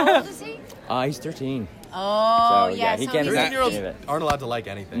How old is he? He's 13. Oh, So, yeah. he So can't he's- do 13-year-olds aren't allowed to like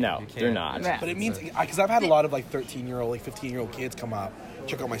anything. No, they're not. But it means, because I've had a lot of like 13-year-old, like 15-year-old kids come up,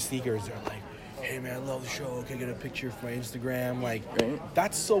 check out my sneakers. They're like, hey man, I love the show. Can I get a picture for my Instagram? Like,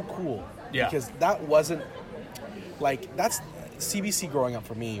 that's so cool. Yeah. Because that wasn't, like, that's, CBC growing up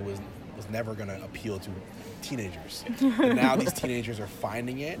for me was never going to appeal to teenagers. And now these teenagers are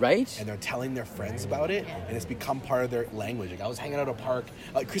finding it. Right. And they're telling their friends about it. And it's become part of their language. Like, I was hanging out at a park,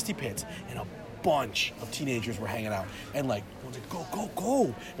 Christie Pitts, and a bunch of teenagers were hanging out. And like, one's like, go, go,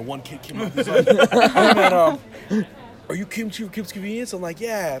 go. And one kid came up, he's like, hey man, are you Kimchi from Kim's Convenience? I'm like,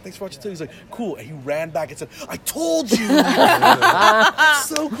 yeah, thanks for watching too. He's like, cool. And he ran back and said, I told you. It's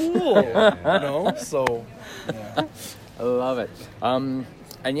so cool. You know? So, yeah. I love it. And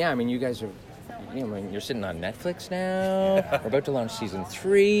yeah, I mean, you guys are, you're sitting on Netflix now. We're about to launch season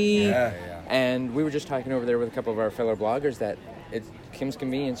 3. Yeah. And we were just talking over there with a couple of our fellow bloggers that Kim's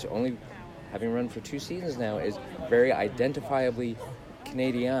Convenience, only having run for 2 seasons now, is very identifiably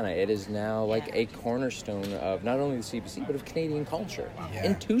Canadiana. It is now like a cornerstone of not only the CBC, but of Canadian culture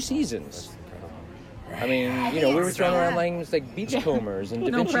in 2 seasons. I mean, we were throwing around languages like beachcombers and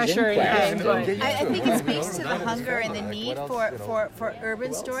Da Vinci's pressure, Inquest. I think it speaks to the hunger and the need for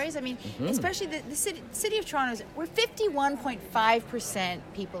urban stories. I mean, especially the city of Toronto, we're 51.5%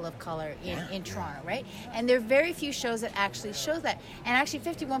 people of color in Toronto, right? And there are very few shows that actually show that. And actually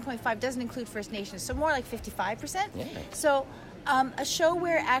 51.5 doesn't include First Nations, so more like 55%. Yeah. So a show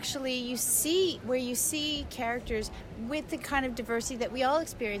where actually you see characters with the kind of diversity that we all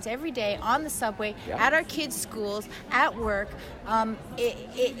experience every day on the subway, at our kids' schools, at work.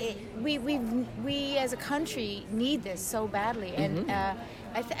 We as a country need this so badly, and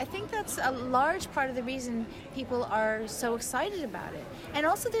I think that's a large part of the reason people are so excited about it. And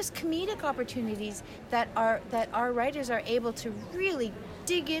also, there's comedic opportunities that our writers are able to really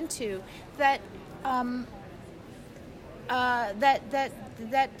dig into that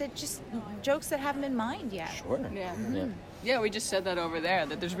just jokes that haven't been mined yet. Sure. Yeah. Yeah, we just said that over there,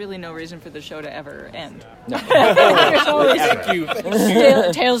 that there's really no reason for the show to ever end. No. There's always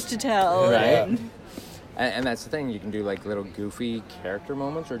tales to tell. Right. And that's the thing. You can do like little goofy character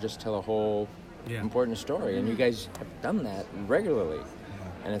moments or just tell a whole important story. And you guys have done that regularly.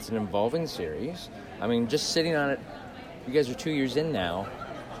 And it's an evolving series. I mean, just sitting on it, you guys are 2 years in now.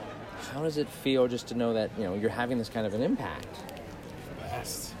 How does it feel just to know that, you're having this kind of an impact?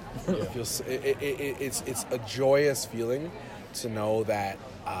 Best. It feels, it's a joyous feeling to know that,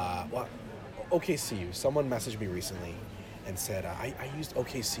 OKCU, someone messaged me recently and said, I used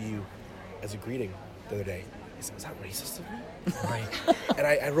OKCU as a greeting the other day. Is that racist of me? Right. And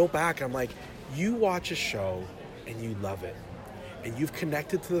I wrote back, I'm like, you watch a show and you love it. And you've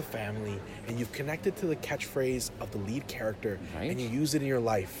connected to the family, and you've connected to the catchphrase of the lead character, and you use it in your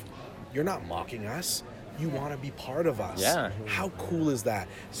life. You're not mocking us. You want to be part of us. Yeah. How cool is that?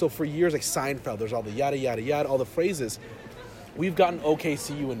 So for years, like Seinfeld, there's all the yada, yada, yada, all the phrases. We've gotten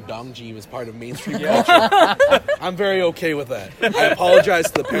OKCU and Dongji as part of mainstream culture. I'm very okay with that. I apologize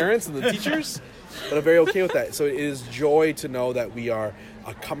to the parents and the teachers, but I'm very okay with that. So it is joy to know that we are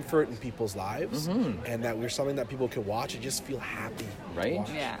a comfort in people's lives, and that we're something that people can watch and just feel happy. Right?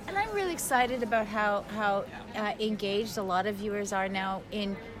 Yeah. And I'm really excited about how engaged a lot of viewers are now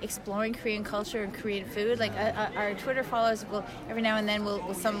in exploring Korean culture and Korean food. Like our Twitter followers will every now and then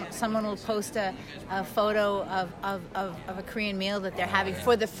someone will post a photo of a Korean meal that they're having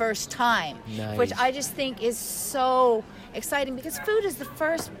for the first time, which I just think is so exciting because food is the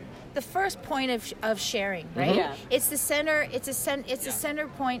first point of sharing, right? Yeah. It's the center. It's a center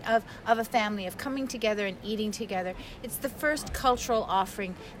point of a family, of coming together and eating together. It's the first cultural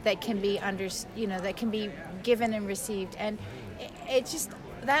offering that can be that can be given and received, and it just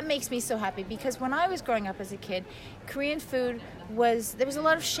that makes me so happy because when I was growing up as a kid, Korean food there was a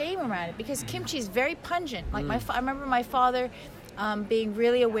lot of shame around it because kimchi is very pungent. Like I remember my father being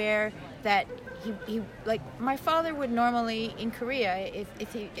really aware that. He like my father would normally in Korea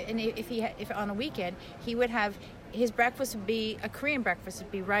if on a weekend he would have his breakfast would be a Korean breakfast would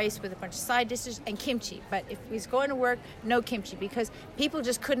be rice with a bunch of side dishes and kimchi, but if he's going to work, no kimchi because people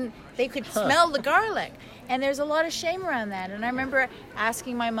just could smell the garlic, and there's a lot of shame around that. And I remember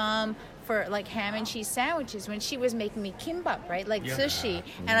asking my mom for like ham and cheese sandwiches when she was making me kimbap, right? Like sushi.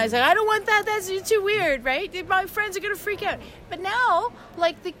 And I was like, I don't want that. That's too weird, right? My friends are going to freak out. But now,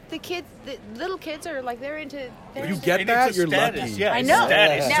 like the little kids are like, they're into... You get that? You're lucky. Yeah, I know.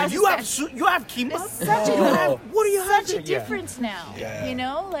 Now, you have kimbap? What do you have? Such a difference now. Yeah. You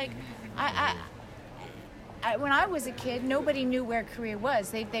know, like I when I was a kid, nobody knew where Korea was.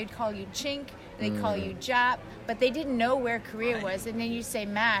 They'd call you chink. and they call you Jap, but they didn't know where Korea was, and then you say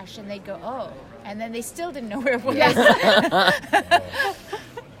mash, and they'd go, oh, and then they still didn't know where it was.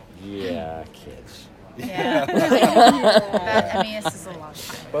 Yeah, kids. Yeah. I mean, this is a long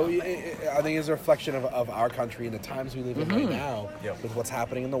time. But I think it's a reflection of our country and the times we live in right now with what's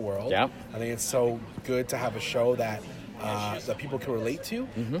happening in the world. Yep. I think it's so good to have a show that people can relate to,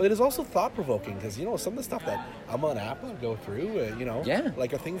 but it is also thought-provoking because, you know, some of the stuff that I'm on Apple go through, you know,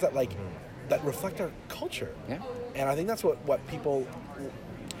 like are things that that reflect our culture. Yeah. And I think that's what people...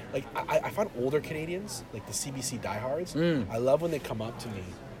 Like, I find older Canadians, like the CBC diehards, I love when they come up to me.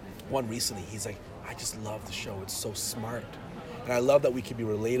 One recently, he's like, I just love the show. It's so smart. And I love that we can be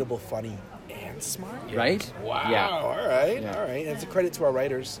relatable, funny, and smart. Right? Wow. Yeah. All right. Yeah. All right. And it's a credit to our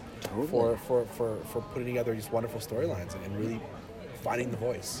writers Totally. for putting together these wonderful storylines and really finding the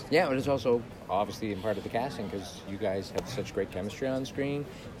voice. Yeah, but it's also obviously in part of the casting because you guys have such great chemistry on screen.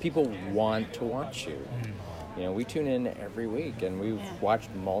 People want to watch you. You know, we tune in every week, and we've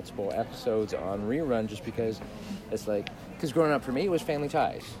watched multiple episodes on rerun just because it's like, because growing up for me, it was Family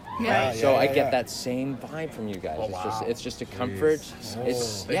Ties. Yeah. So I get that same vibe from you guys. It's just a comfort. It's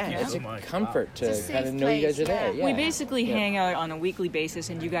so a much. comfort to It's a kind of safe know you guys are place, there. Yeah. We basically hang out on a weekly basis,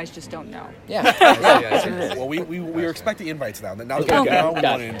 and you guys just don't know. Yeah. Well, we are expecting invites now. Now that Okay. we got we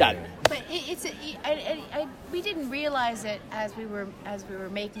Done. want to Done. But we didn't realize it as we were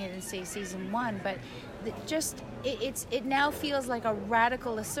making it in, say, season 1, but it now feels like a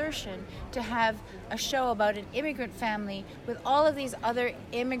radical assertion to have a show about an immigrant family with all of these other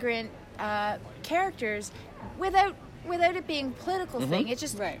immigrant characters without it being a political thing. It's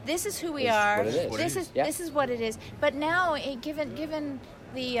just this is who we are. What it is. This is what it is. But now, given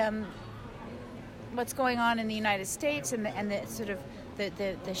the what's going on in the United States and the sort of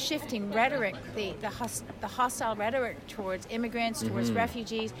the shifting rhetoric, the hostile rhetoric towards immigrants, towards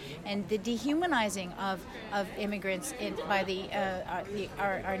refugees, and the dehumanizing of immigrants by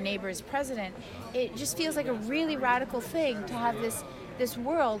our neighbor's president, it just feels like a really radical thing to have this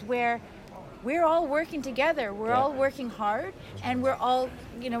world where we're all working together, we're all working hard, and we're all,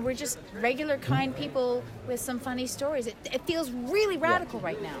 we're just regular, kind people with some funny stories. It feels really radical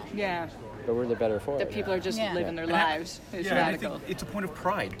right now. Yeah. But we're the better for That it. people are just living their And lives. It's and I radical. think it's a point of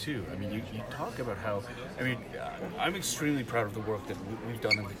pride too. I mean, you talk about how. I mean, I'm extremely proud of the work that we've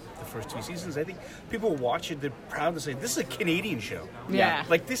done in the first 2 seasons. I think people watch it; they're proud to say this is a Canadian show. Yeah.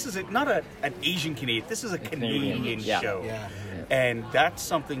 Like this is not an Asian Canadian. This is a Canadian show. Yeah. And that's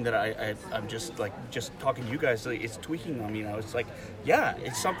something that I'm just talking to you guys. It's tweaking on me now. It's like,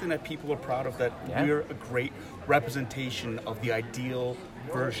 it's something that people are proud of. That we're a great representation of the ideal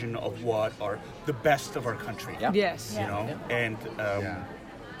version of what are the best of our country. Yeah. Yes. You know, and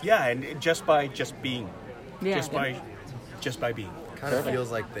and just by being, just by being. Kind of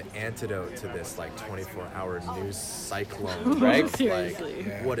feels like the antidote to this like 24-hour news cyclone. Right? Seriously.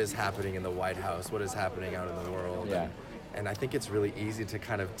 What is happening in the White House? What is happening out in the world? Yeah. And I think it's really easy to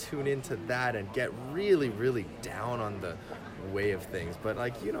kind of tune into that and get really, really down on the way of things. But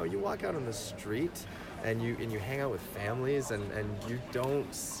like, you walk out on the street and you hang out with families and you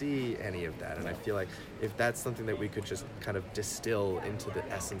don't see any of that. And I feel like if that's something that we could just kind of distill into the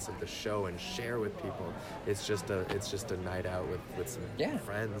essence of the show and share with people, it's just a night out with some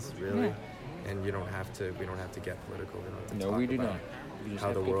friends, really. Yeah. And we don't have to get political. We don't have to No, talk we do about not. We just how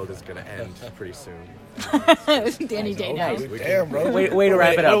have the good world is going to end pretty soon. Danny Day. Damn, bro. Way to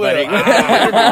wrap it up, buddy.